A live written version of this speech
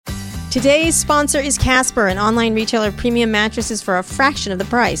Today's sponsor is Casper, an online retailer of premium mattresses for a fraction of the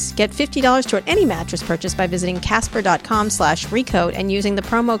price. Get $50 toward any mattress purchase by visiting casper.com/recode and using the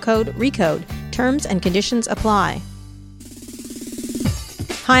promo code RECODE. Terms and conditions apply.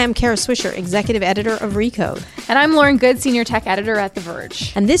 Hi, I'm Kara Swisher, executive editor of Recode. And I'm Lauren Goode, senior tech editor at The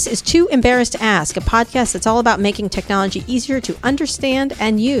Verge. And this is Too Embarrassed to Ask, a podcast that's all about making technology easier to understand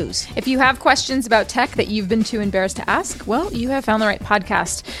and use. If you have questions about tech that you've been too embarrassed to ask, well, you have found the right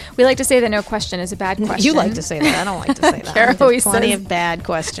podcast. We like to say that no question is a bad question. You like to say that. I don't like to say that. Kara always plenty says of bad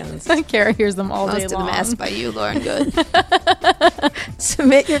questions. Kara hears them all day long. Most of them asked by you, Lauren Goode.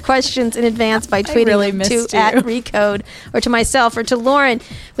 Submit your questions in advance by tweeting them to @Recode or to myself or to Lauren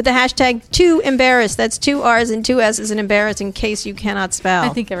with the hashtag Too Embarrassed. That's 2 R's and 2 S's and embarrassed in case you cannot spell. I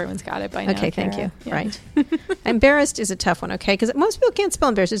think everyone's got it by now. Okay, Kara. thank you. Yeah. Right. Embarrassed is a tough one, okay? Because most people can't spell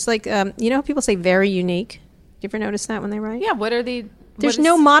embarrassed. It's like, you know how people say very unique? Do you ever notice that when they write? Yeah, what are the... There's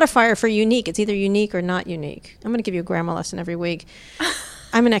no modifier for unique. It's either unique or not unique. I'm going to give you a grammar lesson every week.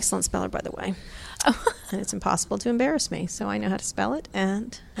 I'm an excellent speller, by the way. And it's impossible to embarrass me, so I know how to spell it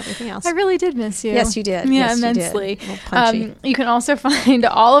and everything else. I really did miss you. Yes, you did. Yeah, yes, immensely. You did. A little punchy. You can also find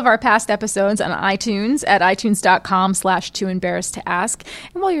all of our past episodes on iTunes at itunes.com/tooembarrassedtoask.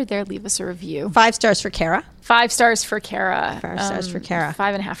 And while you're there, leave us a review. 5 stars for Kara. 5 stars for Kara. 5 stars for Kara.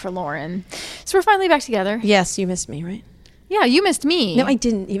 5.5 for Lauren. So we're finally back together. Yes, you missed me, right? Yeah, you missed me. No, I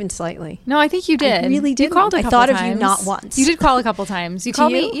didn't, even slightly. No, I think you did. I really did. You called a couple thought times. of you not once. You did call a couple times. You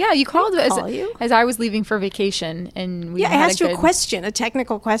called me. Yeah, you called as I was leaving for vacation, and we. Yeah, I asked you a question, a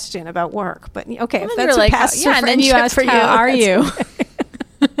technical question about work. But okay, if then that's you're a passive and then you asked, for you, "How are you?"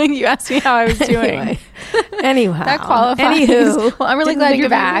 Okay. You asked me how I was doing. Anyhow, that qualifies. Anywho, well, I'm really glad you're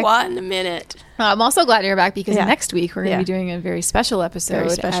back. 1 minute. I'm also glad you're back because next week we're going to be doing a very special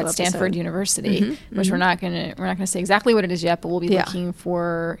episode at Stanford University, which we're not going to say exactly what it is yet, but we'll be looking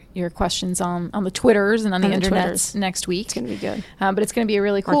for your questions on the Twitters and on the internet next week. It's going to be good, but it's going to be a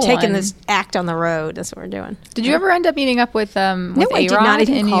really cool. We're taking one. This act on the road. That's what we're doing. Did you ever end up meeting up with No, I did not. I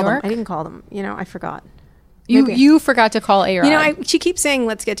didn't in New call York? them. I didn't call them. You know, I forgot. You forgot to call A-Rod. You know, she keeps saying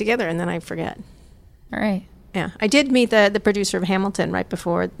let's get together, and then I forget. All right. Yeah, I did meet the producer of Hamilton right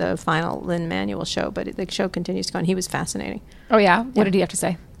before the final Lin-Manuel show, but the show continues to go on. He was fascinating. Oh, yeah? What did he have to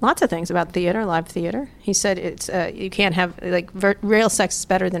say? Lots of things about theater, live theater. He said it's you can't have, like, real sex is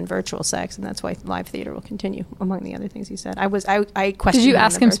better than virtual sex, and that's why live theater will continue, among the other things he said. I questioned Did you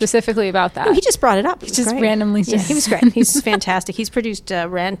ask him specifically about that? No, he just brought it up. He just randomly Yeah, he was great. He's fantastic. He's produced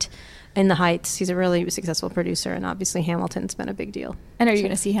Rent, In the Heights. He's a really successful producer, and obviously Hamilton's been a big deal. And are you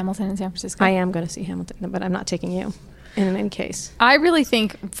going to see Hamilton in San Francisco? I am going to see Hamilton, but I'm not taking you in any case. I really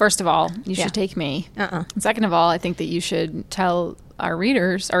think, first of all, you should take me. And second of all, I think that you should tell our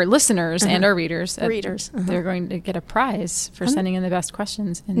readers, our listeners and our readers, that they're going to get a prize for sending in the best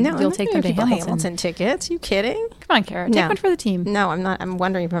questions, and you'll take them to Hamilton tickets. You kidding? Come on, Kara. Take one for the team. No, I'm not. I'm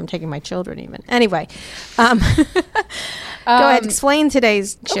wondering if I'm taking my children even. Anyway. Go ahead, explain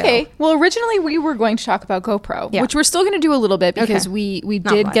today's show. Okay. Well, originally we were going to talk about GoPro, which we're still going to do a little bit because we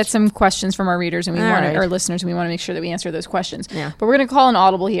did get some questions from our readers and our listeners, and we want to make sure that we answer those questions. Yeah. But we're going to call an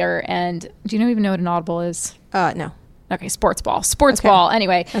audible here. And do you even know what an audible is? No. Okay, sports ball.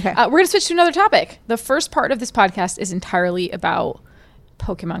 Anyway, we're going to switch to another topic. The first part of this podcast is entirely about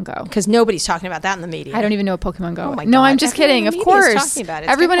Pokemon Go. Because nobody's talking about that in the media. I don't even know what Pokemon Go. Oh my no, God. I'm just kidding. Of course,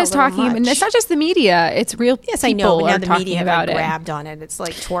 everyone is talking. And it's not just the media. It's real. Yes, I know. Now the media about it. Grabbed on it. It's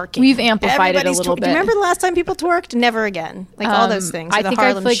like twerking. We've amplified it a little bit. Do you remember the last time people twerked? Never again. Like all those things. I think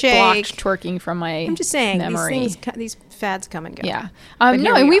I've blocked twerking from my. I'm just saying memory. These fads come and go. Yeah.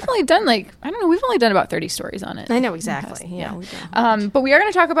 No, and we've only done we've only done about 30 stories on it. I know exactly. Yeah. But we are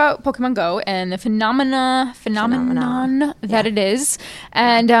going to talk about Pokemon Go and the phenomenon that it is.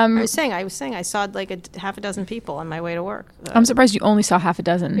 And I was saying I saw like half a dozen people on my way to work. I'm surprised you only saw half a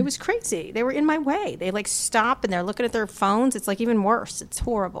dozen. It was crazy. They were in my way. They like stop and they're looking at their phones. It's like even worse. It's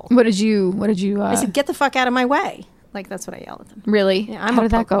horrible. What did you I said, get the fuck out of my way. Like, that's what I yelled at them. Really? Yeah, How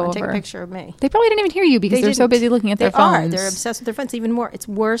did that go over? Take a picture of me. They probably didn't even hear you because they're so busy looking at their phones. They're obsessed with their phones. Even more. It's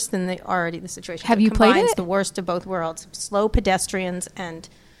worse than the situation. Have you played it? The worst of both worlds. Slow pedestrians and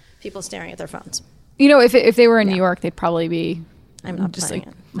people staring at their phones. You know, if they were in New York, they'd probably be I'm not just playing like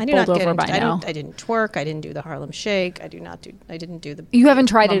it. I do not bowled get over into, by now. I didn't twerk. I didn't do the Harlem Shake. I didn't do the You haven't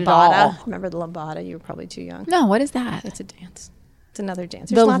tried it at all. Remember the lambada? You were probably too young. No, what is that? It's a dance. It's another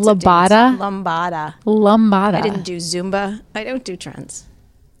dance. There's the lambada? Lambada. I didn't do Zumba. I don't do trends.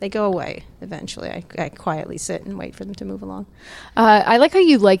 They go away eventually. I quietly sit and wait for them to move along. I like how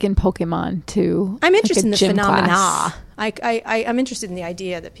you liken Pokemon to I'm interested in the phenomena. Class. I'm interested in the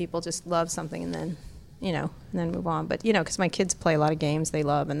idea that people just love something and then and then move on. But, because my kids play a lot of games they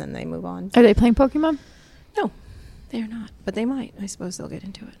love, and then they move on. Are they playing Pokemon? No, they're not. But they might. I suppose they'll get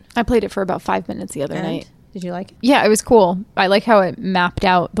into it. I played it for about 5 minutes the other night. Did you like it? Yeah, it was cool. I like how it mapped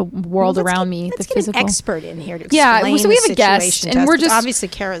out the world around me. Let's the get physical. an expert in here to explain so we have a guest, and we're just obviously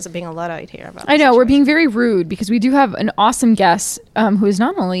Kara's being a Luddite here. I know we're being very rude because we do have an awesome guest who is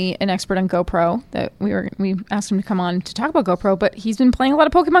not only an expert on GoPro that we asked him to come on to talk about GoPro, but he's been playing a lot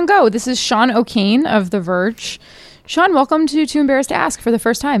of Pokemon Go. This is Sean O'Kane of The Verge. Sean, welcome to Too Embarrassed to Ask for the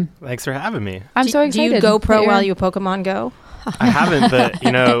first time. Thanks for having me. I'm so excited. Do you GoPro while you Pokemon Go? I haven't, but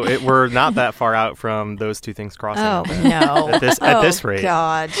we're not that far out from those two things crossing. Oh no! At this rate,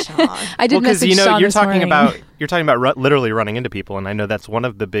 God, Sean. I did message Sean you're this talking morning. literally running into people, and I know that's one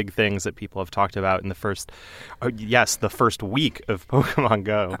of the big things that people have talked about in the first week of Pokemon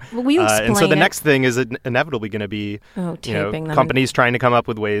Go. Will you explain and so the next thing is inevitably going to be companies trying to come up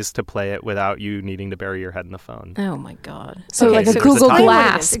with ways to play it without you needing to bury your head in the phone. Oh my God! So like a Google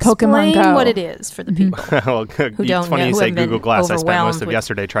Glass Pokemon Go. Explain what it is for the people well, who don't it's funny know, you who say have been Google Glass. I spent most of with...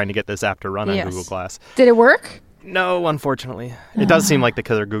 yesterday trying to get this app to run on Google Glass. Did it work? No, unfortunately. It does seem like the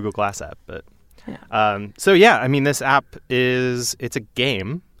killer Google Glass app, but this app it's a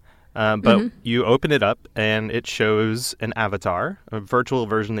game, but you open it up and it shows an avatar, a virtual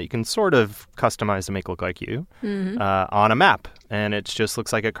version that you can sort of customize to make look like you, on a map, and it just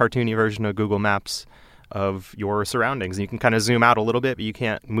looks like a cartoony version of Google Maps of your surroundings. And you can kind of zoom out a little bit, but you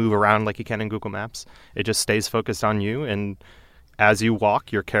can't move around like you can in Google Maps. It just stays focused on you, and as you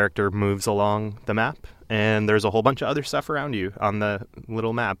walk, your character moves along the map, and there's a whole bunch of other stuff around you on the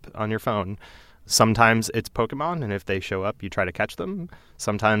little map on your phone. Sometimes it's Pokemon, and if they show up, you try to catch them.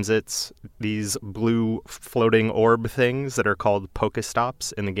 Sometimes it's these blue floating orb things that are called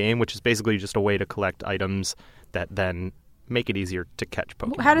Pokestops in the game, which is basically just a way to collect items that then make it easier to catch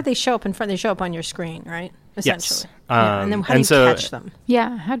Pokemon. How do they show up in front? They show up on your screen, right? Essentially. Yes. And then how do you catch them?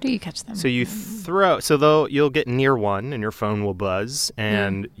 Yeah, how do you catch them? So you you'll get near one, and your phone will buzz,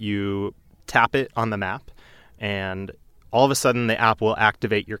 and you tap it on the map, and all of a sudden the app will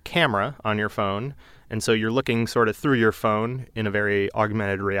activate your camera on your phone. And so you're looking sort of through your phone in a very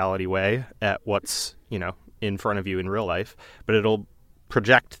augmented reality way at what's, in front of you in real life. But it'll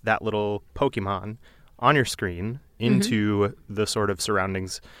project that little Pokemon on your screen into the sort of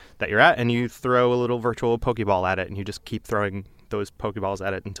surroundings that you're at. And you throw a little virtual Pokeball at it, and you just keep throwing those Pokeballs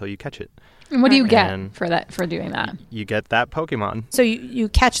at it until you catch it. And what do you get for doing that? You get that Pokemon. So you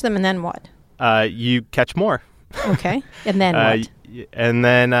catch them, and then what? You catch more. Okay. And then what? And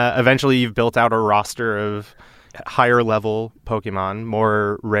then eventually you've built out a roster of higher level Pokemon,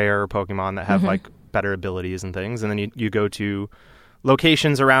 more rare Pokemon that have like better abilities and things. And then you go to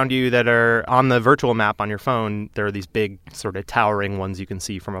locations around you that are on the virtual map on your phone. There are these big sort of towering ones you can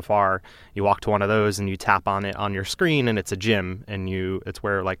see from afar. You walk to one of those and you tap on it on your screen, and it's a gym. And it's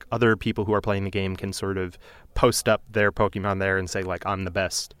where like other people who are playing the game can sort of post up their Pokemon there and say like, I'm the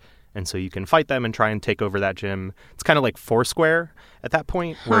best. And so you can fight them and try and take over that gym. It's kind of like Foursquare at that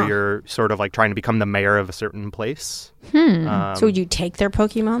point, where you're sort of like trying to become the mayor of a certain place. So would you take their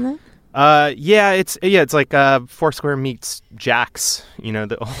Pokemon then? It's like Foursquare meets Jax. Right.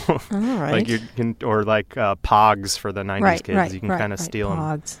 Like Pogs for the 90s kids. You can kind of steal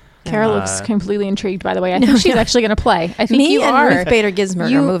them. Kara looks completely intrigued, by the I think she's actually going to play. I think you are. Me and Ruth Bader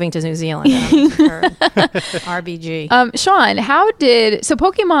Ginsburg are moving to New Zealand for RBG. Sean, so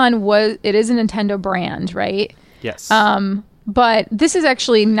Pokemon it is a Nintendo brand, right? Yes. But this is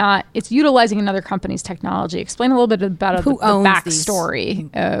actually not, it's utilizing another company's technology. Explain a little bit about the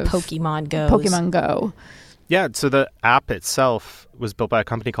backstory of Pokemon Go. Yeah, so the app itself was built by a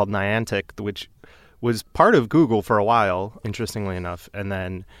company called Niantic, which was part of Google for a while, interestingly enough, and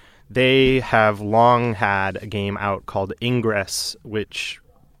then they have long had a game out called Ingress, which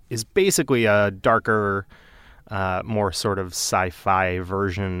is basically a darker, more sort of sci-fi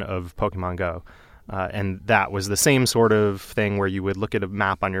version of Pokemon Go. And that was the same sort of thing where you would look at a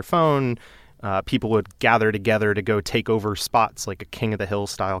map on your phone, people would gather together to go take over spots, like a King of the Hill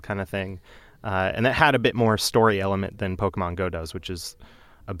style kind of thing. And that had a bit more story element than Pokemon Go does, which is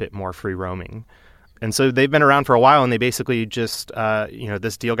a bit more free roaming. And so they've been around for a while, and they basically just,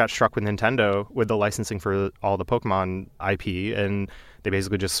 this deal got struck with Nintendo with the licensing for all the Pokemon IP, and they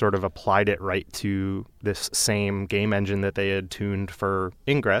basically just sort of applied it right to this same game engine that they had tuned for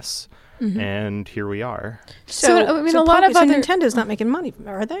Ingress, and here we are. So a lot of other... Nintendo's not making money,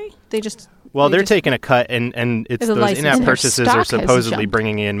 are they? They're taking a cut, and it's those in-app purchases are supposedly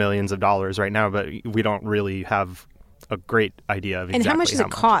bringing in millions of dollars right now, but we don't really have a great idea of exactly how much does it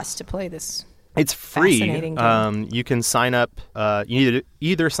cost to play this It's free. You can sign up. You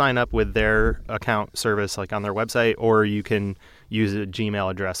either sign up with their account service, like on their website, or you can use a Gmail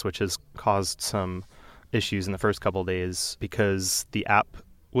address, which has caused some issues in the first couple of days because the app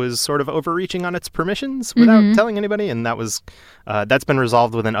was sort of overreaching on its permissions without telling anybody, and that's been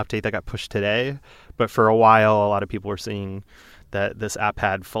resolved with an update that got pushed today. But for a while, a lot of people were seeing that this app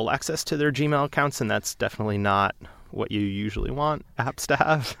had full access to their Gmail accounts, and that's definitely not what you usually want apps to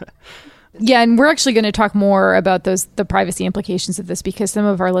have. Yeah, and we're actually going to talk more about the privacy implications of this because some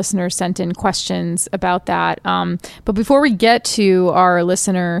of our listeners sent in questions about that. But before we get to our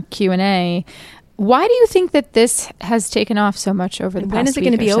listener Q&A, why do you think that this has taken off so much over the past week? When is it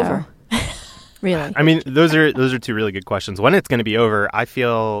going to be over? Really? I mean, those are two really good questions. When it's going to be over, I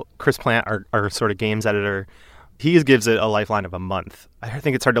feel Chris Plant, our sort of games editor, he gives it a lifeline of a month. I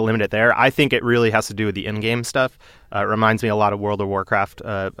think it's hard to limit it there. I think it really has to do with the in-game stuff. It reminds me a lot of World of Warcraft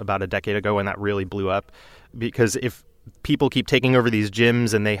about a decade ago when that really blew up. Because if people keep taking over these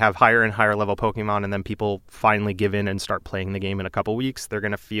gyms and they have higher and higher level Pokemon and then people finally give in and start playing the game in a couple weeks, they're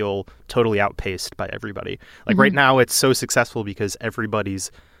going to feel totally outpaced by everybody. Like right now, it's so successful because everybody's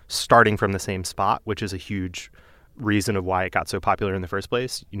starting from the same spot, which is a huge reason of why it got so popular in the first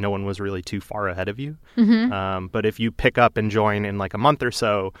place. No one was really too far ahead of you. But if you pick up and join in like a month or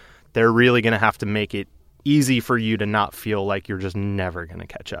so, they're really going to have to make it easy for you to not feel like you're just never going to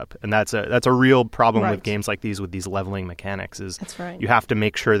catch up. And that's a real problem with games like these, with these leveling mechanics, is you have to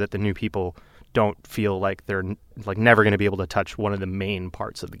make sure that the new people don't feel like they're like never going to be able to touch one of the main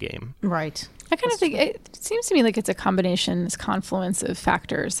parts of the game. Right. I kind of think it seems to me like it's a combination, this confluence of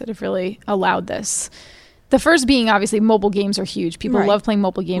factors that have really allowed this. The first being, obviously, mobile games are huge. People love playing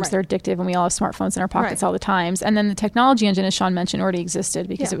mobile games. They're addictive, and we all have smartphones in our pockets all the time. And then the technology engine, as Sean mentioned, already existed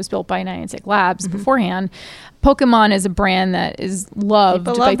because it was built by Niantic Labs beforehand. Pokemon is a brand that is loved,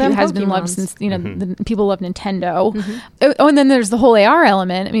 has been loved since, the people love Nintendo. Oh, and then there's the whole AR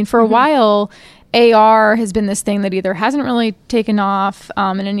element. I mean, for a while, AR has been this thing that either hasn't really taken off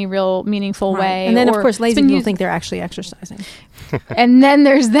in any real meaningful way. And then, of course, lazy people think they're actually exercising. And then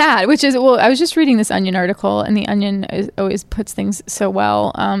there's that, which is, I was just reading this Onion article, and the Onion always puts things so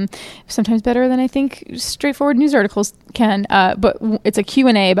well, sometimes better than I think straightforward news articles can. But it's a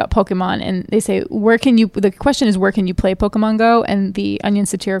Q&A about Pokemon, and they say, the question is, where can you play Pokemon Go? And the Onion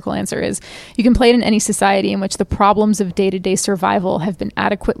satirical answer is, you can play it in any society in which the problems of day-to-day survival have been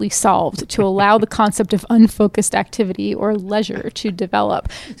adequately solved to allow the concept of unfocused activity or leisure to develop.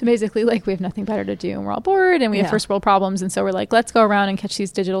 So basically, like, we have nothing better to do and we're all bored and we have first world problems, and so we're like, let's go around and catch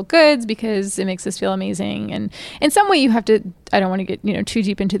these digital goods because it makes us feel amazing. And in some way you have to, I don't want to get too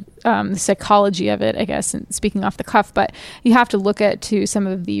deep into the psychology of it, I guess, and speaking off the cuff, but you have to look at some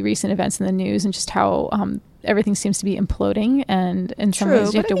of the recent events in the news and just how everything seems to be imploding, and in some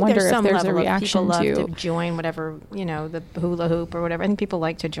ways you have to wonder if there's a reaction to join whatever, the hula hoop or whatever. I think people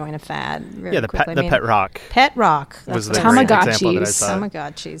like to join a fad really quickly. The pet rock. Pet rock. Was the Tamagotchis.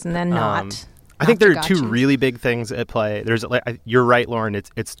 Tamagotchis, and then not. I think there are two really big things at play. There's, you're right, Lauren.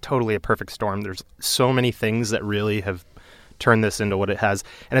 It's totally a perfect storm. There's so many things that really have turned this into what it has,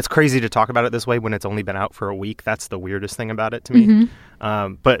 and it's crazy to talk about it this way when it's only been out for a week. That's the weirdest thing about it to me.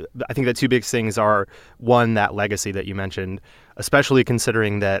 But I think the two big things are, one, that legacy that you mentioned, especially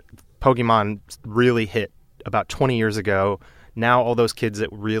considering that Pokemon really hit about 20 years ago. Now all those kids that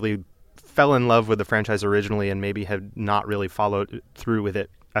really fell in love with the franchise originally and maybe have not really followed through with it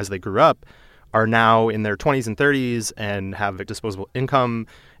as they grew up are now in their 20s and 30s and have a disposable income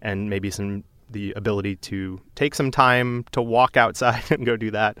and maybe the ability to take some time to walk outside and go do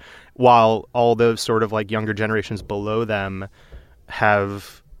that, while all those sort of like younger generations below them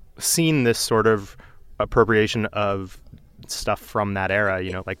have seen this sort of appropriation of stuff from that era,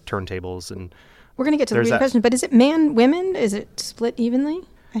 like turntables. And we're going to get to the real question, but is it women? Is it split evenly?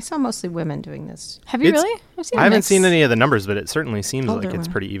 I saw mostly women doing this. Have you really? I haven't seen any of the numbers, but it certainly seems like it's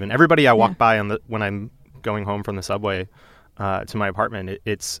pretty even. Everybody I walk by when I'm going home from the subway to my apartment,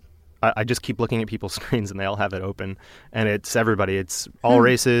 I just keep looking at people's screens and they all have it open, and it's everybody. It's all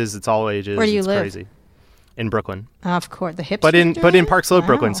races. It's all ages. Where do you live? Crazy. In Brooklyn. Of course, the hipsters. But in Park Slope,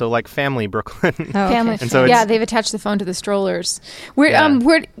 Brooklyn, so like family Brooklyn. Family. And so they've attached the phone to the strollers. We're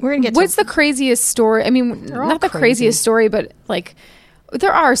gonna get. What's the craziest story? I mean, not the craziest story, but like,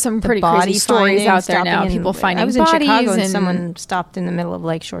 there are some pretty crazy stories out there now. People finding bodies. I was in Chicago and someone stopped in the middle of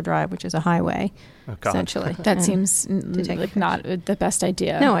Lakeshore Drive, which is a highway. Essentially. That seems like not the best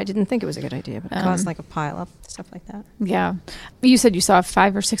idea. No, I didn't think it was a good idea, but it caused like a pile up, stuff like that. Yeah. You said you saw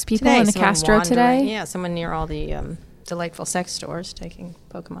 5 or 6 people in the Castro today? Yeah, someone near all the delightful sex stores taking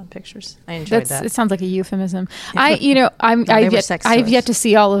Pokemon pictures. I enjoyed that. It sounds like a euphemism. I've yet to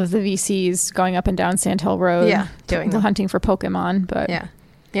see all of the VCs going up and down Sand Hill Road, doing hunting for Pokemon. But I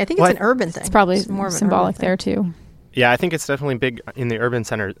think it's an urban thing. It's probably more symbolic there too. Yeah, I think it's definitely big in the urban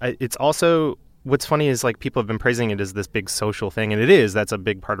center. It's also, what's funny is like people have been praising it as this big social thing, and it is. That's a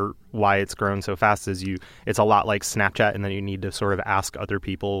big part of why it's grown so fast. It's a lot like Snapchat, and then you need to sort of ask other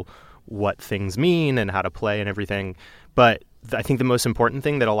people what things mean and how to play and everything. But I think the most important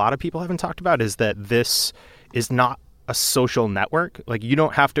thing that a lot of people haven't talked about is that this is not a social network. Like, you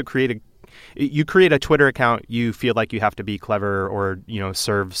don't have to you create a Twitter account, you feel like you have to be clever or,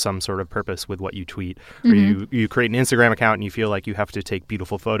 serve some sort of purpose with what you tweet. Or you create an Instagram account and you feel like you have to take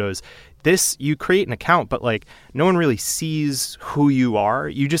beautiful photos. You create an account, but like no one really sees who you are.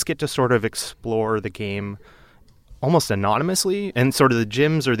 You just get to sort of explore the game almost anonymously, and sort of the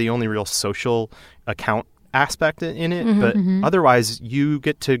gyms are the only real social account aspect in it, but otherwise you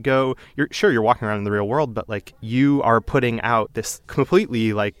get to go, you're walking around in the real world, but like you are putting out this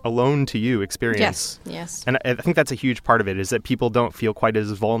completely like alone to you experience. Yes. And I think that's a huge part of it, is that people don't feel quite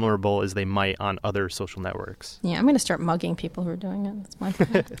as vulnerable as they might on other social networks. Yeah, I'm going to start mugging people who are doing it. That's my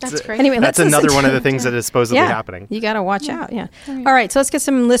thing. That's great. Anyway, that's another one of the things that is supposedly happening. You got to watch out. Yeah. All right, so let's get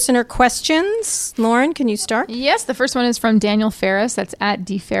some listener questions. Lauren, can you start? Yes, the first one is from Daniel Ferris. That's at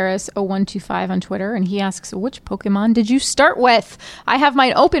dferris0125 on Twitter, and he asks, which Pokemon did you start with? I have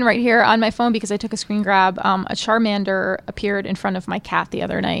mine open right here on my phone because I took a screen grab. A Charmander appeared in front of my cat the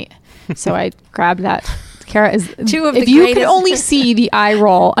other night, so I grabbed that. Kara is two of the if you could only see the eye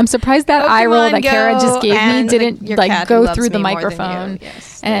roll. I'm surprised that Pokemon eye roll that Kara just gave me didn't like go through the microphone.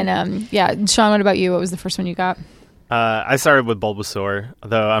 Yes, and Sean, what about you? What was the first one you got? I started with Bulbasaur,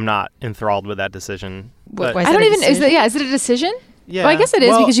 though I'm not enthralled with that decision. I don't even. Is it a decision? Yeah. Well, I guess it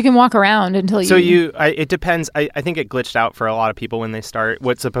is because you can walk around until you... So it depends. I think it glitched out for a lot of people when they start.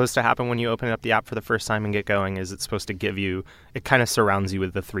 What's supposed to happen when you open up the app for the first time and get going is it's supposed to give you... It kind of surrounds you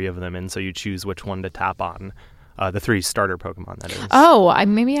with the three of them, and so you choose which one to tap on. The three starter Pokemon, that is. Oh, I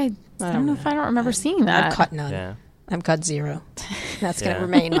don't know if I don't remember seeing that. I've caught none. Yeah. I've got 0. That's going to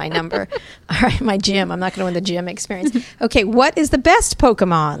remain my number. All right, my gym. I'm not going to win the gym experience. Okay, what is the best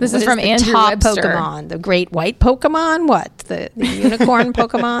Pokemon? This is from Andrew top Webster. Pokemon? The great white Pokemon? What? The unicorn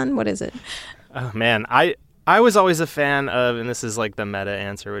Pokemon? What is it? Oh, man. I was always a fan of, and this is like the meta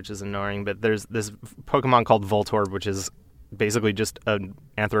answer, which is annoying, but there's this Pokemon called Voltorb, which is basically just an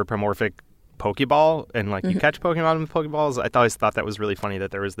anthropomorphic Pokeball, and like you catch Pokemon with Pokeballs. I always thought that was really funny that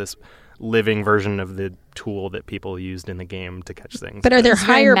there was this living version of the tool that people used in the game to catch things. But are there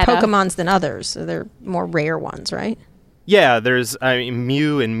higher Pokemons than others? So they're more rare ones, right? Yeah,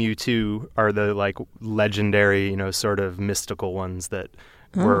 Mew and Mewtwo are the like legendary, sort of mystical ones that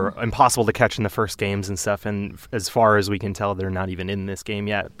were impossible to catch in the first games and stuff. And as far as we can tell, they're not even in this game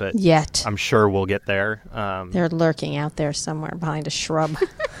yet. But I'm sure we'll get there. They're lurking out there somewhere behind a shrub.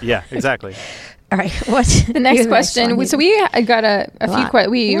 Yeah, exactly. All right, what's the next question? So we got a few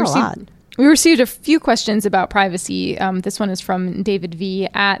questions. We received a few questions about privacy. This one is from David V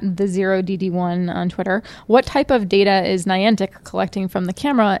at the0dd1 on Twitter. What type of data is Niantic collecting from the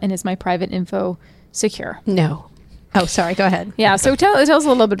camera, and is my private info secure? No. Oh, sorry. Go ahead. Yeah. So tell us a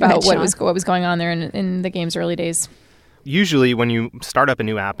little bit about what was going on there in the game's early days. Usually, when you start up a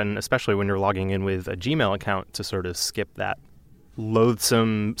new app, and especially when you're logging in with a Gmail account, to sort of skip that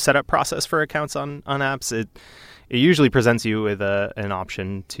loathsome setup process for accounts on apps, it usually presents you with an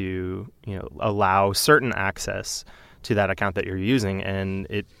option to allow certain access to that account that you're using, and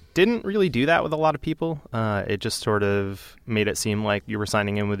it didn't really do that with a lot of people. It just sort of made it seem like you were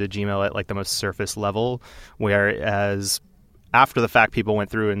signing in with a Gmail at like the most surface level, whereas after the fact, people went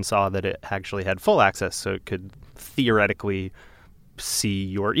through and saw that it actually had full access, so it could theoretically see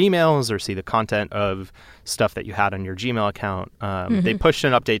your emails or see the content of stuff that you had on your Gmail account. They pushed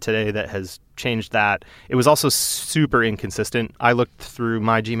an update today that has changed that. It was also super inconsistent. I looked through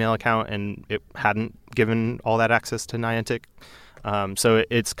my Gmail account and it hadn't given all that access to Niantic. So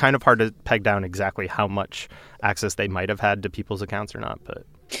it's kind of hard to peg down exactly how much access they might have had to people's accounts or not. But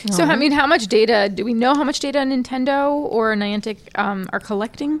so, I mean, how much data, do we know how much data Nintendo or Niantic are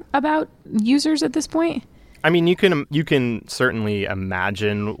collecting about users at this point? I mean, you can certainly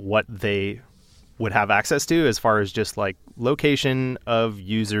imagine what they would have access to as far as just like location of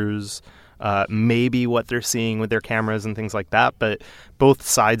users, maybe what they're seeing with their cameras and things like that. But both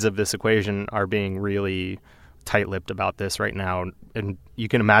sides of this equation are being really tight-lipped about this right now, and you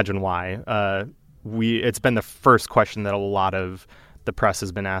can imagine why. It's been the first question that a lot of the press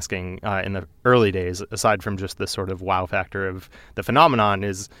has been asking in the early days, aside from just the sort of wow factor of the phenomenon,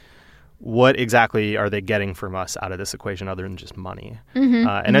 is what exactly are they getting from us out of this equation other than just money?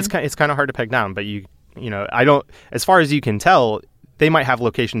 And it's kind of hard to peg down, but I don't, as far as you can tell, they might have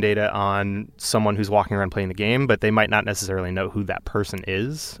location data on someone who's walking around playing the game, but they might not necessarily know who that person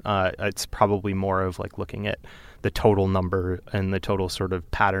is. It's probably more of like looking at the total number and the total sort of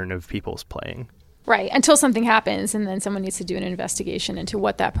pattern of people's playing. Right, until something happens, and then someone needs to do an investigation into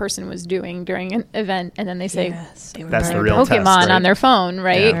what that person was doing during an event, and then they say they were that's playing the real Pokemon test, right? on their phone,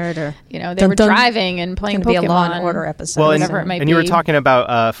 right? Yeah. They were driving and playing Pokemon. It's going to be a Law and Order episode. Well, whatever it might be. And you were talking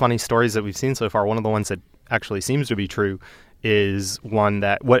about funny stories that we've seen so far. One of the ones that actually seems to be true is one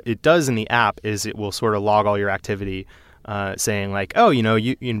that what it does in the app is it will sort of log all your activity, saying like, oh,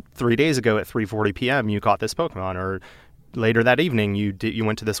 you 3 days ago at 3:40 p.m. you caught this Pokemon, or later that evening you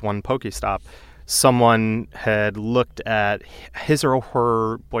went to this one Pokestop. Someone had looked at his or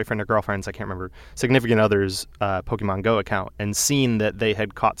her boyfriend or girlfriend's, I can't remember, significant other's Pokemon Go account and seen that they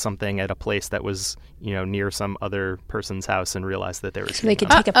had caught something at a place that was, near some other person's house and realized that they were so they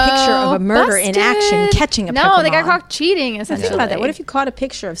could take a picture of a murder in action, catching a Pokemon. No, they got caught cheating, essentially. Think about that. What if you caught a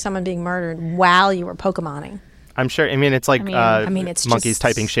picture of someone being murdered while you were Pokemoning? I'm sure. I mean, it's like it's monkeys just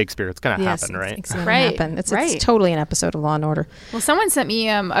typing Shakespeare. It's going to happen, right? It's going to happen. It's totally an episode of Law and Order. Well, someone sent me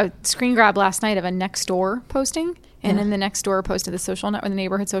a screen grab last night of a Nextdoor posting. And in the Nextdoor posted the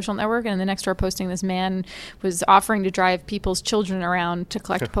neighborhood social network. And in the Nextdoor posting, this man was offering to drive people's children around to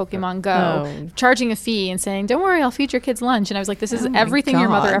collect Pokemon Go, charging a fee and saying, "Don't worry, I'll feed your kids lunch." And I was like, "This is everything your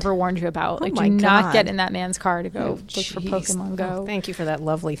mother ever warned you about. Like, do not get in that man's car to go look for Pokemon Go." Thank you for that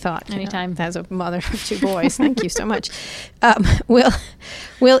lovely thought. Anytime. As a mother of 2 boys, thank you so much.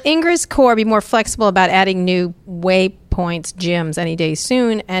 Will Ingress Core be more flexible about adding new waypoints gyms any day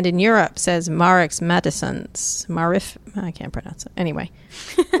soon? And in Europe, says Marix Medicines. I can't pronounce it. Anyway.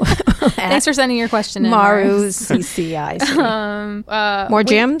 Thanks for sending your question in. Marus CCI. More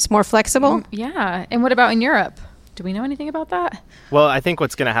gyms? More flexible? Yeah. And what about in Europe? Do we know anything about that? Well, I think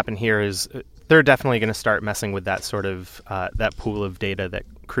what's going to happen here is they're definitely going to start messing with that sort of that pool of data that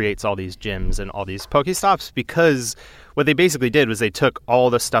creates all these gyms and all these Pokestops, because what they basically did was they took all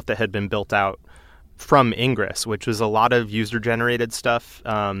the stuff that had been built out from Ingress, which was a lot of user-generated stuff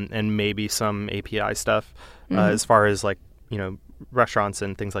and maybe some API stuff as far as like, restaurants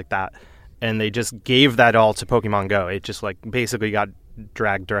and things like that. And they just gave that all to Pokemon Go. It just like basically got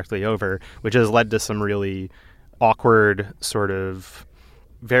dragged directly over, which has led to some really awkward sort of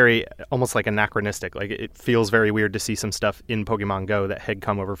very almost like anachronistic. Like it feels very weird to see some stuff in Pokemon Go that had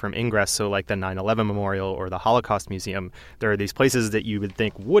come over from Ingress. So like the 9/11 Memorial or the Holocaust Museum, there are these places that you would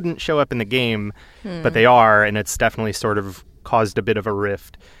think wouldn't show up in the game, but they are, and it's definitely sort of caused a bit of a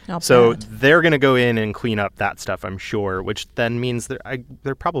rift. So they're going to go in and clean up that stuff, I'm sure, which then means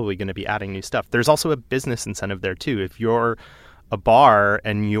they're probably going to be adding new stuff. There's also a business incentive there too. If you're a bar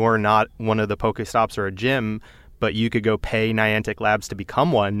and you're not one of the Pokestops or a gym, but you could go pay Niantic Labs to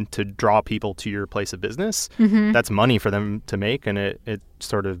become one to draw people to your place of business, that's money for them to make, and it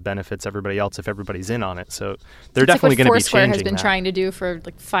sort of benefits everybody else if everybo's in on it. So they're definitely going to be changing Foursquare has been trying to do for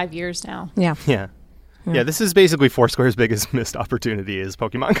like 5 years now. Yeah, this is basically Foursquare's biggest missed opportunity is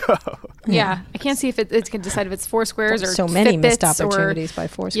Pokemon Go. Yeah, I can't see if it's going to decide if it's Foursquare's or so many Fitbits missed opportunities by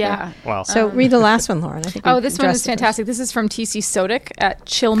Foursquare. Yeah. Wow. So read the last one, Lauren. I think this one is fantastic. This is from TC Sodic at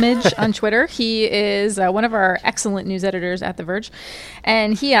Chillmidge on Twitter. He is one of our excellent news editors at The Verge.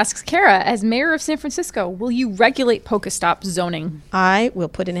 And he asks, Kara, as mayor of San Francisco, will you regulate Pokestop zoning? I will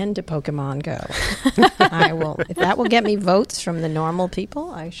put an end to Pokemon Go. I will. If that will get me votes from the normal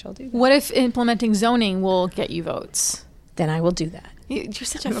people, I shall do that. What if implementing zoning will get you votes? Then I will do that. You're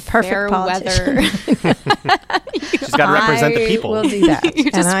such a perfect politician. She's got to represent the people. I will do that.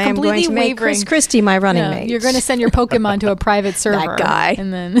 And I am going to make Chris Christie my running mate. You're going to send your Pokemon to a private server. That guy.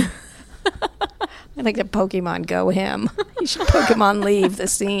 And then I'd like to Pokemon Go him. You should Pokemon leave the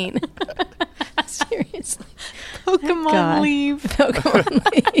scene. Seriously. Pokemon leave.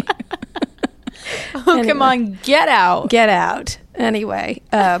 Pokemon leave. Pokemon anyway. Get out. Get out. Anyway,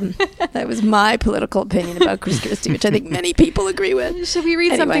 that was my political opinion about Chris Christie, which I think many people agree with. Should we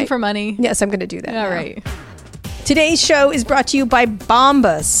read something for money? Yes, I'm going to do that. All right. Today's show is brought to you by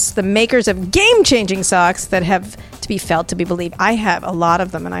Bombas, the makers of game-changing socks that have to be felt to be believed. I have a lot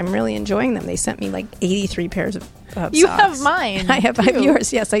of them, and I'm really enjoying them. They sent me like 83 pairs of You socks. have mine. I have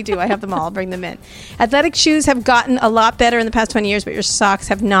yours. Yes, I do. I have them all. I'll bring them in. Athletic shoes have gotten a lot better in the past 20 years, but your socks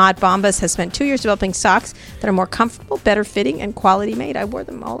have not. Bombas has spent 2 years developing socks that are more comfortable, better fitting, and quality made. I wore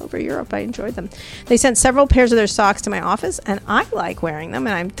them all over Europe. I enjoyed them. They sent several pairs of their socks to my office, and I like wearing them,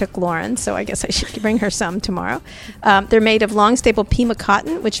 and I took Lauren, so I guess I should bring her some tomorrow. They're made of long, staple Pima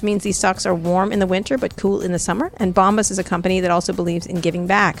cotton, which means these socks are warm in the winter but cool in the summer. And Bombas is a company that also believes in giving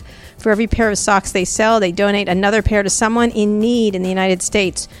back. For every pair of socks they sell, they donate another pair to someone in need in the United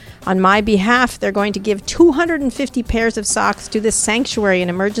States. On my behalf, they're going to give 250 pairs of socks to this Sanctuary, an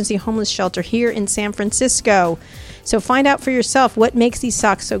emergency homeless shelter here in San Francisco. So find out for yourself what makes these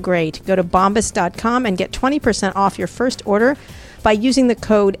socks so great. Go to bombas.com and get 20% off your first order by using the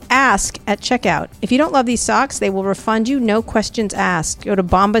code ASK at checkout. If you don't love these socks, they will refund you, no questions asked. Go to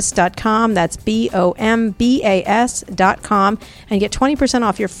bombas.com, that's BOMBAS.com, and get 20%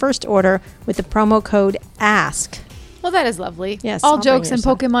 off your first order with the promo code ASK. Well, that is lovely. Yes. All jokes and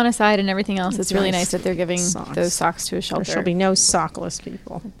Pokemon aside and everything else, it's really nice that they're giving those socks to a shelter. There shall be no sockless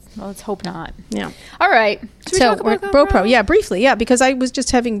people. Well, let's hope not. Yeah. All right. Should we talk about GoPro? Yeah, briefly. Yeah, because I was just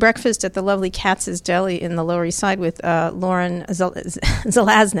having breakfast at the lovely Katz's Deli in the Lower East Side with Lauren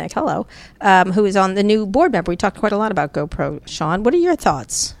Zelaznik, hello, who is on the new board member. We talked quite a lot about GoPro. Sean, what are your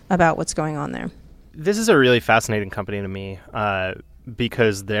thoughts about what's going on there? This is a really fascinating company to me.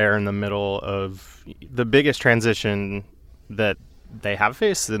 Because they're in the middle of the biggest transition that they have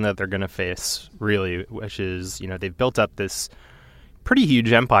faced and that they're going to face, really, which is, they've built up this pretty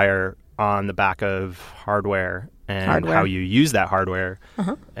huge empire on the back of hardware and how you use that hardware.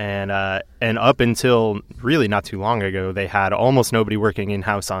 Uh-huh. And up until really not too long ago, they had almost nobody working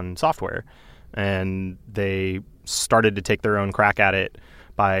in-house on software. And they started to take their own crack at it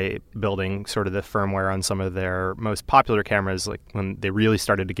by building sort of the firmware on some of their most popular cameras, like when they really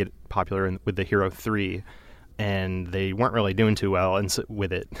started to get popular with the Hero 3, and they weren't really doing too well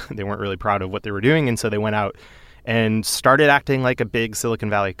with it. They weren't really proud of what they were doing, and so they went out and started acting like a big Silicon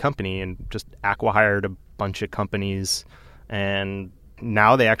Valley company and just acqui-hired a bunch of companies, and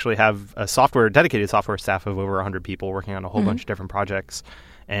now they actually have a dedicated software staff of over 100 people working on a whole bunch of different projects,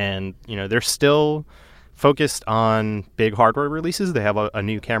 and they're still focused on big hardware releases. They have a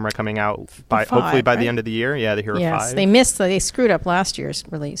new camera coming out hopefully by the end of the year. Yeah, the Hero 5. Yes, they screwed up last year's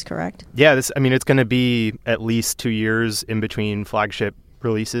release, correct? Yeah, it's going to be at least 2 years in between flagship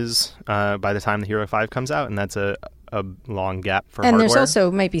releases by the time the Hero 5 comes out, and that's a long gap for hardware. And there's also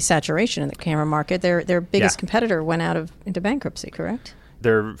maybe saturation in the camera market. Their biggest competitor went into bankruptcy, correct?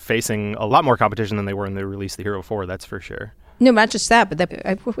 They're facing a lot more competition than they were when they released the Hero 4, that's for sure. No, not just that, but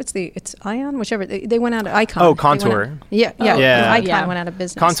it's Ion, whichever. They went out of Icon. Oh, Contour. Icon went out of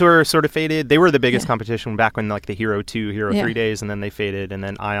business. Contour sort of faded. They were the biggest competition back when like the Hero 2, Hero 3 days, and then they faded, and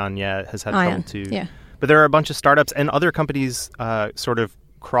then Ion, has had trouble too. Yeah. But there are a bunch of startups and other companies sort of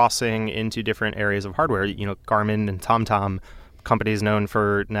crossing into different areas of hardware. Garmin and TomTom, companies known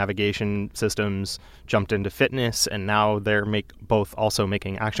for navigation systems, jumped into fitness, and now they're both also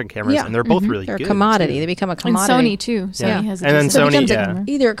making action cameras, and they're both really good. They're a commodity. They become a commodity. And Sony too. Sony has and then Sony,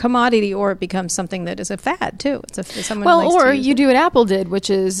 either a commodity or it becomes something that is a fad too. You do what Apple did, which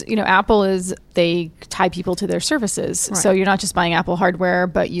is, they tie people to their services. Right. So you're not just buying Apple hardware,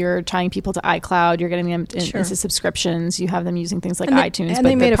 but you're tying people to iCloud. You're getting them into subscriptions. You have them using things like iTunes. And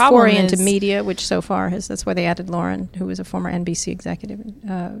they made a foray into media, which so far that's why they added Lauren, who was a former NBC executive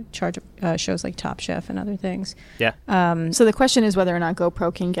in charge of shows like Top Chef and other things. Yeah. So the question is whether or not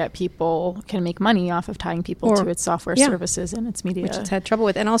GoPro can make money off of tying people to its software services and its media. Which it's had trouble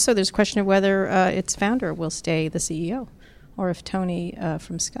with. And also there's a question of whether its founder will stay the CEO or if Tony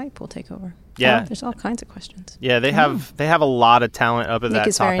from Skype will take over. Yeah. There's all kinds of questions. Yeah, they have a lot of talent up at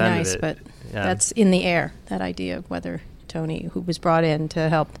that top end nice, of it. But that's in the air, that idea of whether Tony, who was brought in to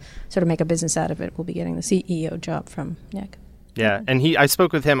help sort of make a business out of it, will be getting the CEO job from Nick. Yeah, and I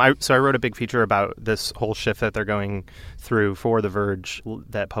spoke with him. I wrote a big feature about this whole shift that they're going through for The Verge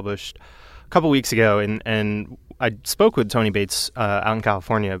that published a couple weeks ago, and I spoke with Tony Bates out in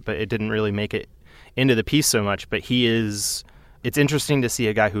California, but it didn't really make it into the piece so much. But it's interesting to see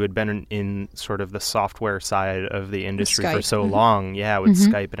a guy who had been in sort of the software side of the industry for so long, with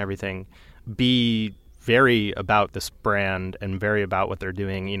Skype and everything, be very about this brand and very about what they're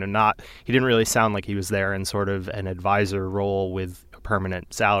doing. He didn't really sound like he was there in sort of an advisor role with a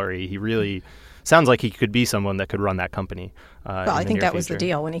permanent salary. He really sounds like he could be someone that could run that company. I think that was the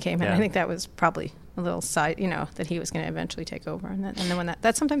deal when he came in. I think that was probably a little side, that he was going to eventually take over. And then when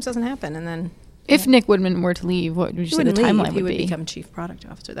that sometimes doesn't happen. And then if Nick Woodman were to leave, what would you say the timeline would be? He would become chief product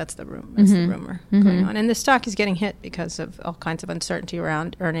officer. That's the rumor. That's the rumor going on. And the stock is getting hit because of all kinds of uncertainty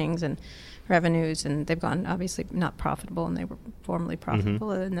around earnings and revenues, and they've gone obviously not profitable, and they were formerly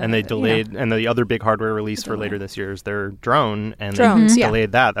profitable. And they delayed, and the other big hardware release for later this year is their drone, and drones, they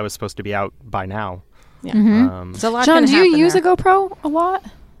delayed that. That was supposed to be out by now. Yeah. John, do you use a GoPro a lot?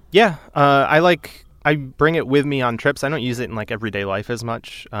 Yeah, I bring it with me on trips. I don't use it in like everyday life as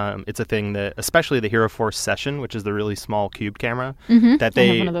much. It's a thing that, especially the Hero 4 Session, which is the really small cube camera, that they,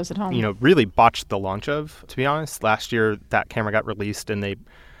 I have one of those at home. Really botched the launch of. To be honest, last year that camera got released, and they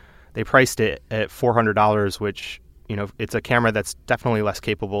priced it at $400, which it's a camera that's definitely less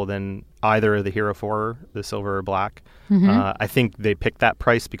capable than either of the Hero 4, the silver or black. I think they picked that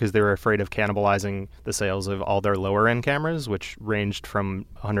price because they were afraid of cannibalizing the sales of all their lower end cameras, which ranged from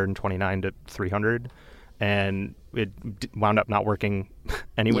 $129 to $300, and it wound up not working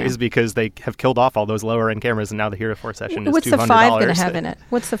anyways because they have killed off all those lower end cameras, and now the Hero 4 Session is $200. What's the 5 going to have in it?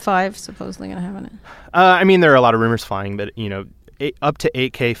 What's the 5 supposedly going to have in it? I mean, there are a lot of rumors flying, but up to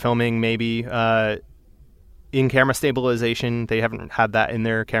 8K filming maybe. In-camera stabilization, they haven't had that in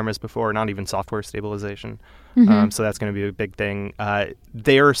their cameras before, not even software stabilization. So that's going to be a big thing.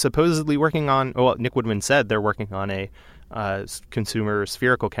 They are supposedly working on, Nick Woodman said they're working on a consumer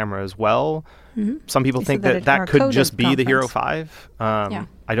spherical camera as well. Some people think that could just be the Hero 5. I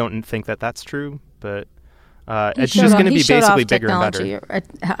don't think that's true, but it's just going to be basically bigger and better.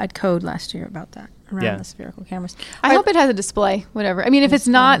 At Code last year about that. Around the spherical cameras. I hope it has a display, whatever. I mean, if it's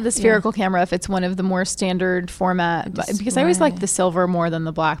not the spherical camera, if it's one of the more standard format, because I always liked the silver more than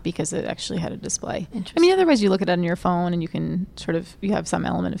the black because it actually had a display. I mean, otherwise you look at it on your phone and you can you have some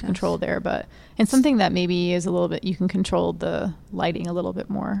element of control there, but and something that maybe is a little bit, you can control the lighting a little bit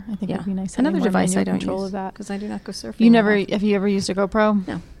more. I think it would be nice. Another device I don't control use of that because I do not go surfing. Have you ever used a GoPro?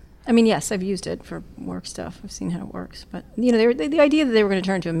 No. I mean, yes, I've used it for work stuff. I've seen how it works. But, the idea that they were going to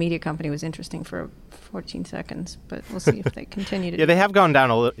turn into a media company was interesting for 14 seconds. But we'll see if they continue to do they have gone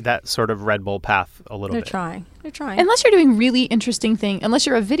down that sort of Red Bull path a little bit. They're trying. Unless you're doing really interesting things, unless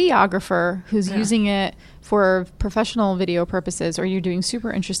you're a videographer who's using it for professional video purposes, or you're doing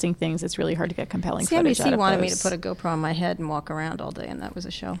super interesting things, it's really hard to get compelling footage out of CNBC wanted those. me to put a GoPro on my head and walk around all day, and that was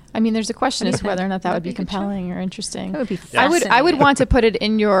a show. I mean, there's a question as to whether or not that would be compelling or interesting. That would be fascinating. I would want to put it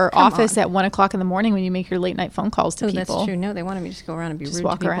in your office at 1 o'clock in the morning when you make your late night phone calls to people. That's true. No, they wanted me to just go around and be rude to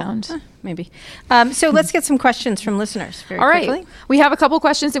people. Just walk around. Maybe. So let's get some questions from listeners very quickly. Right. We have a couple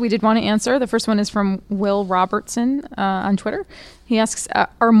questions that we did want to answer. The first one is from Will Robertson on Twitter. He asks,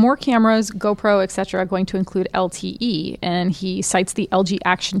 are more cameras, GoPro, etc., going to include LTE? And he cites the LG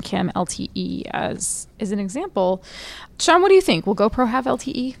Action Cam LTE as an example. Sean, what do you think? Will GoPro have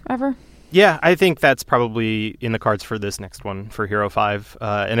LTE ever? Yeah, I think that's probably in the cards for this next one, for Hero 5.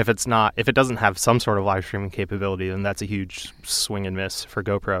 And if it doesn't have some sort of live streaming capability, then that's a huge swing and miss for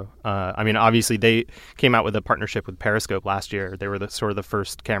GoPro. I mean, obviously, they came out with a partnership with Periscope last year. They were the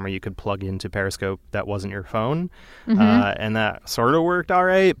first camera you could plug into Periscope that wasn't your phone. And that sort of worked all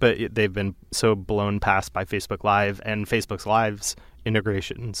right, but they've been so blown past by Facebook Live and Facebook's Live's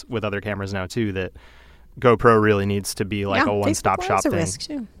integrations with other cameras now, too, that GoPro really needs to be like a one-stop shop thing. Risk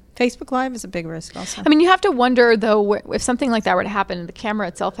too. Facebook Live is a big risk also. I mean, you have to wonder, though, if something like that were to happen and the camera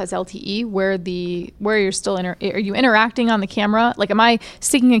itself has LTE, where you're still are you interacting on the camera? Like, am I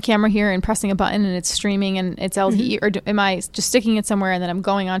sticking a camera here and pressing a button and it's streaming and it's LTE? Or am I just sticking it somewhere and then I'm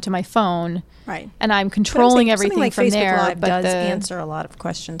going onto my phone? Right. And I'm controlling everything like from Facebook there. Live does answer a lot of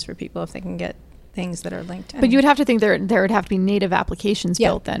questions for people if they can get things that are linked. But you would have to think there would have to be native applications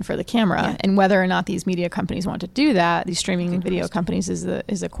built then for the camera, and whether or not these media companies want to do that, these streaming video companies is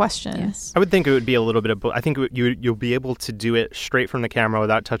a question. Yes. I would think it would be a little bit of. I think you'll be able to do it straight from the camera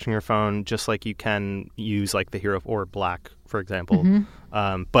without touching your phone, just like you can use like the Hero or Black, for example.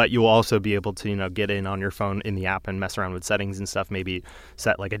 But you'll also be able to get in on your phone in the app and mess around with settings and stuff. Maybe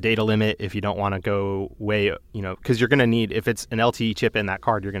set like a data limit if you don't want to go way, because you're going to need, if it's an LTE chip in that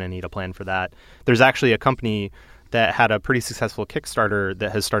card, you're going to need a plan for that. There's actually a company that had a pretty successful Kickstarter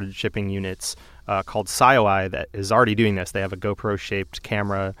that has started shipping units called SciOI that is already doing this. They have a GoPro-shaped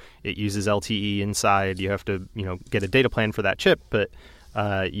camera. It uses LTE inside. You have to, get a data plan for that chip, but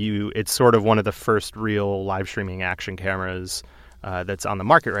it's sort of one of the first real live streaming action cameras that's on the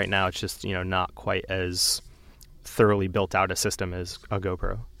market right now. It's just, not quite as thoroughly built out a system as a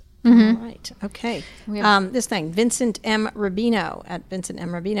GoPro. All right. Okay. This thing, Vincent M. Rubino at Vincent M.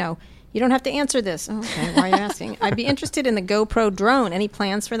 Rubino. You don't have to answer this. Oh, okay. Why are you asking? I'd be interested in the GoPro drone. Any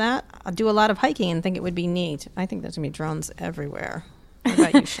plans for that? I'll do a lot of hiking and think it would be neat. I think there's going to be drones everywhere. What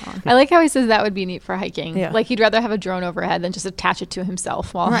about you, Sean? I like how he says that would be neat for hiking. Yeah. Like he'd rather have a drone overhead than just attach it to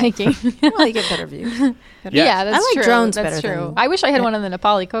himself while hiking. Well, you get better views. Yeah, that's I like true. drones that's better. True. I wish I had one on the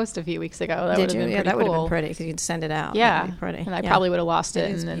Nepali coast a few weeks ago. That would have been pretty that would cool. have been pretty because you could send it out. Yeah, pretty. And I probably would have lost it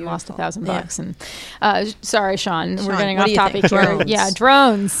and then lost $1,000. And sorry, Sean, we're getting off topic here. Yeah,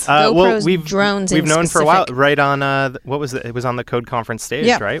 drones. GoPro's drones. We've known for a while, right on what was it? It was on the Code conference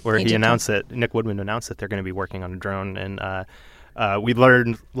stage, right, where he announced that Nick Woodman announced that they're going to be working on a drone, and we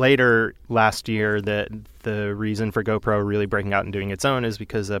learned later last year that the reason for GoPro really breaking out and doing its own is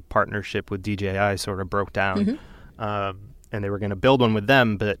because a partnership with DJI sort of broke down, and they were going to build one with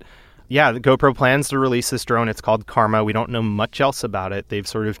them. But yeah, the GoPro plans to release this drone. It's called Karma. We don't know much else about it. They've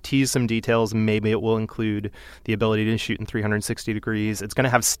sort of teased some details. Maybe it will include the ability to shoot in 360 degrees. It's going to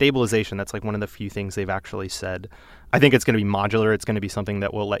have stabilization. That's like one of the few things they've actually said. I think it's going to be modular. It's going to be something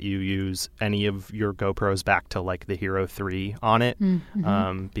that will let you use any of your GoPros back to like the Hero 3 on it,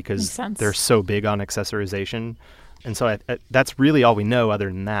 because they're so big on accessorization. And so that's really all we know other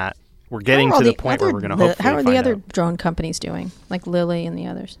than that. We're getting to the point where we're going to hopefully How are the other out. Drone companies doing, like Lily and the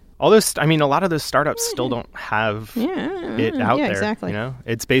others? All those, I mean, a lot of those startups still don't have it out there. Exactly. You know,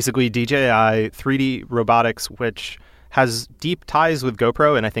 it's basically DJI 3D Robotics, which has deep ties with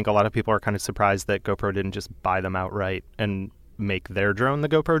GoPro, and I think a lot of people are kind of surprised that GoPro didn't just buy them outright and make their drone the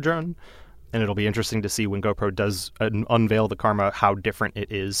GoPro drone. And it'll be interesting to see when GoPro does unveil the Karma how different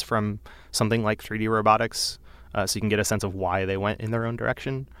it is from something like 3D Robotics, so you can get a sense of why they went in their own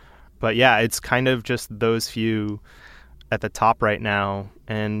direction. But yeah, it's kind of just those few at the top right now,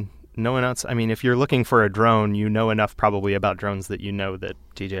 and no one else. I mean, if you're looking for a drone, you know enough probably about drones that you know that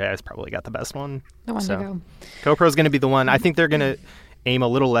DJI has probably got the best one. The one to go. GoPro's going to be the one. I think they're going to aim a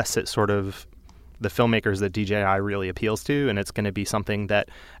little less at sort of the filmmakers that DJI really appeals to, and it's going to be something that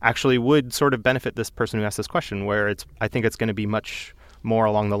actually would sort of benefit this person who asked this question, where I think it's going to be much more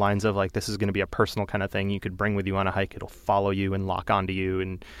along the lines of like, this is going to be a personal kind of thing you could bring with you on a hike. It'll follow you and lock onto you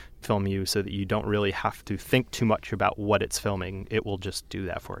and film you so that you don't really have to think too much about what it's filming. It will just do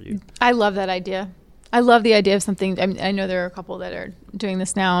that for you. I love that idea. I love the idea of something. I know there are a couple that are doing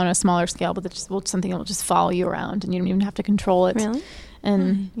this now on a smaller scale, but it's something that will just follow you around and you don't even have to control it. Really?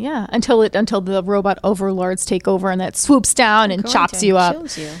 And until the robot overlords take over and that swoops down and chops you up.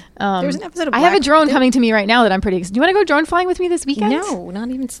 Kills you. There's an episode of I have a drone coming to me right now that I'm pretty excited. Do you want to go drone flying with me this weekend? No,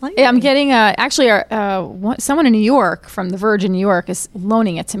 not even slightly. Yeah, I'm getting someone in New York from the Verge in New York is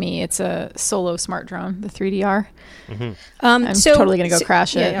loaning it to me. It's a solo smart drone, the 3DR. Mm-hmm. I'm totally going to go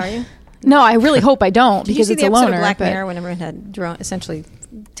crash it. Yeah, are you? No, I really hope I don't because it's a loaner. Did you see the episode of Black Mirror when everyone had drone, essentially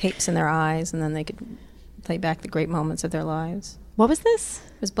tapes in their eyes, and then they could play back the great moments of their lives? What was this?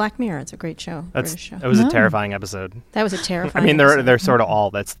 It was Black Mirror. It's a great show. British show. It was a terrifying episode. That was a terrifying. I mean, they're sort of all.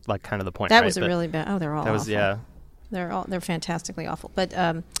 That's like kind of the point. That right? was a really bad. Oh, they're all. That was awful. They're fantastically awful. But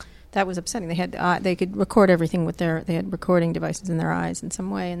that was upsetting. They could record everything with they had recording devices in their eyes in some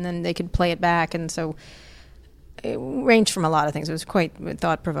way, and then they could play it back, and so it ranged from a lot of things. It was quite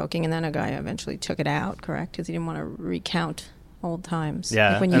thought-provoking, and then a guy eventually took it out, correct? Because he didn't want to recount old times.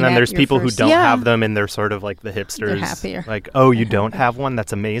 Yeah, like and then there's people who don't have them, and they're sort of like the hipsters. They're happier. Like, oh, you don't have one?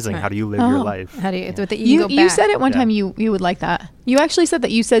 That's amazing. Right. How do you live your life? How do you go you back? said at one time you would like that. You actually said that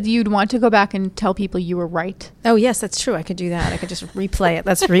you said you'd want to go back and tell people you were right. Oh, yes, that's true. I could do that. I could just replay it.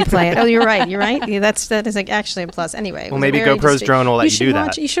 Let's replay it. Oh, you're right. You're right. Yeah, that is like actually a plus. Anyway. Well, maybe GoPro's drone will let you do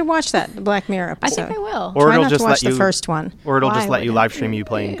that. You should watch that Black Mirror episode. I think I will. Or Try it'll not just to watch let you the first one. Or it'll just let you live stream you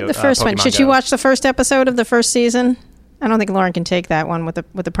playing the first one. Pokemon Should Go. you watch the first episode of the first season? I don't think Lauren can take that one with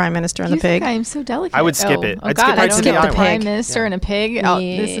the Prime Minister and the pig. I am so delicate. I would skip it. I'd skip right to the Prime Minister and a pig.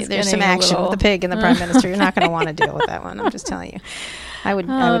 There's some action with the pig and the Prime Minister. You're not going to want to deal with that one. I'm just telling you. I would.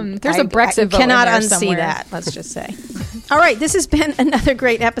 There's a Brexit vote. Cannot in there unsee somewhere. that. Let's just say. All right, this has been another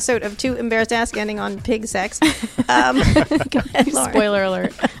great episode of Too Embarrassed to Ask, ending on pig sex. Go ahead, Lauren. Spoiler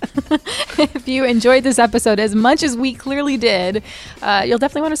alert. If you enjoyed this episode as much as we clearly did, you'll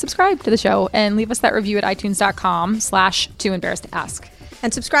definitely want to subscribe to the show and leave us that review at itunes.com/tooembarrassedtoask.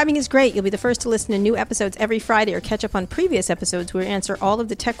 And subscribing is great. You'll be the first to listen to new episodes every Friday or catch up on previous episodes where we answer all of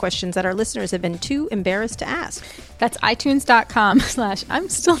the tech questions that our listeners have been too embarrassed to ask. That's itunes.com/ I'm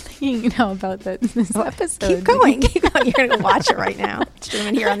still thinking about this episode. Keep going. You're going to watch it right now.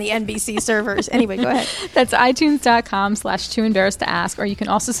 Streaming here on the NBC servers. Anyway, go ahead. That's itunes.com/tooembarrassedtoask, or you can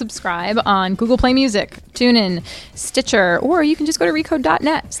also subscribe on Google Play Music, TuneIn, Stitcher, or you can just go to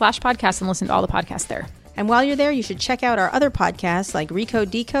recode.net/podcast and listen to all the podcasts there. And while you're there, you should check out our other podcasts like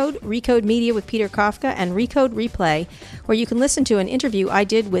Recode Decode, Recode Media with Peter Kafka, and Recode Replay, where you can listen to an interview I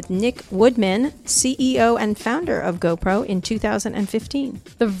did with Nick Woodman, CEO and founder of GoPro, in 2015.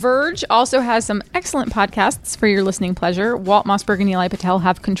 The Verge also has some excellent podcasts for your listening pleasure. Walt Mossberg and Nilay Patel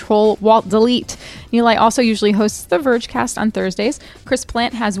have Control, Walt, Delete. Nilay also usually hosts the Vergecast on Thursdays. Chris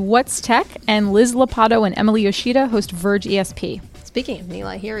Plant has What's Tech, and Liz Lopato and Emily Yoshida host Verge ESP. Speaking of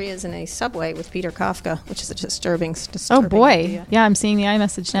Nilay, here he is in a subway with Peter Kafka, which is a disturbing oh boy idea. Yeah, I'm seeing the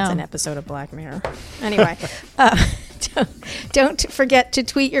iMessage now. It's an episode of Black Mirror. Anyway, don't forget to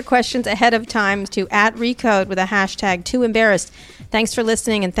tweet your questions ahead of time to @Recode with a hashtag #TooEmbarrassed. Thanks for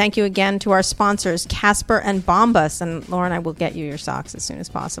listening, and thank you again to our sponsors, Casper and Bombas. And Lauren, I will get you your socks as soon as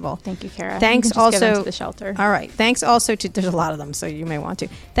possible. Thank you, Kara. Thanks you can also give them to the shelter. All right. Thanks also to, there's a lot of them, so you may want to.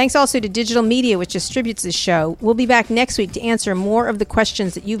 Thanks also to Digital Media, which distributes this show. We'll be back next week to answer more of the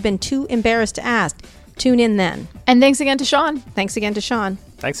questions that you've been too embarrassed to ask. Tune in then. And thanks again to Sean. Thanks again to Sean.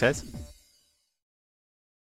 Thanks, guys.